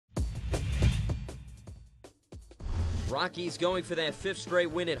Rockies going for their 5th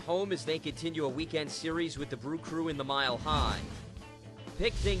straight win at home as they continue a weekend series with the Brew Crew in the Mile High.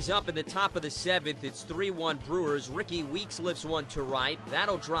 Pick things up in the top of the 7th. It's 3-1 Brewers. Ricky Weeks lifts one to right.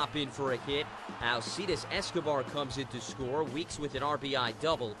 That'll drop in for a hit. Alcides Escobar comes in to score. Weeks with an RBI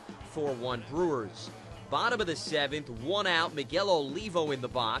double. 4-1 Brewers. Bottom of the 7th, 1 out. Miguel Olivo in the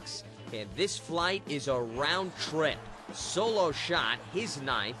box. And this flight is a round trip. Solo shot, his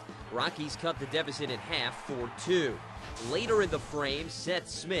 9th. Rockies cut the deficit in half, 4-2. Later in the frame, Seth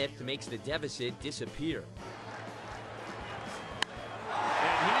Smith makes the deficit disappear.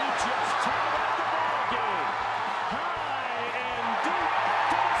 And he just tied up the ball game. High and deep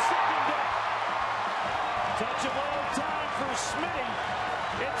to the second deck. Touch of all time for Smitty.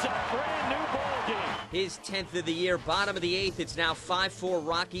 It's a brand new ball game. His 10th of the year, bottom of the 8th. It's now 5-4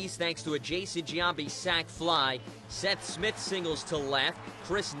 Rockies thanks to a Jason Giambi sac fly. Seth Smith singles to left.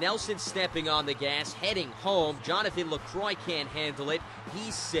 Chris Nelson stepping on the gas, heading home. Jonathan LaCroix can't handle it.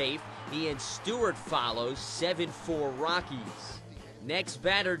 He's safe. Ian Stewart follows. 7-4 Rockies. Next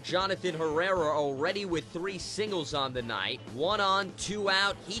batter, Jonathan Herrera, already with 3 singles on the night. 1 on, 2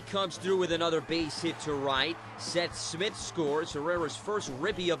 out. He comes through with another base hit to right. Seth Smith scores, Herrera's first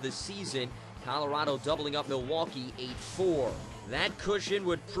ribby of the season. Colorado doubling up Milwaukee 8-4. That cushion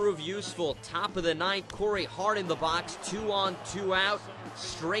would prove useful. Top of the 9th, Corey Hart in the box. 2 on, 2 out.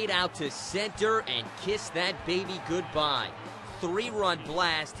 Straight out to center and kiss that baby goodbye. 3-run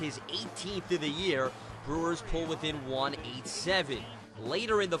blast, his 18th of the year. Brewers pull within 1, 8-7.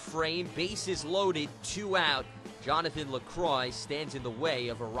 Later in the frame, bases loaded, 2 out. Jonathan LaCroix stands in the way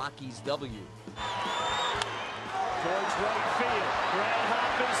of a Rockies W. Towards right field. Brad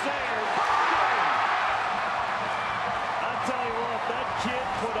Hopp is there. I'll tell you what, that kid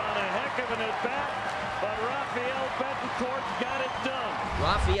put on a heck of an at-bat, but Rafael Betancourt got it done.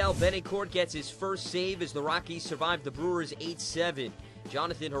 Rafael Betancourt gets his first save as the Rockies survive the Brewers 8-7.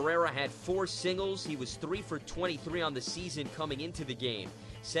 Jonathan Herrera had 4 singles. He was 3 for 23 on the season coming into the game.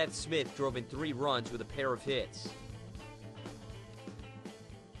 Seth Smith drove in 3 runs with a pair of hits.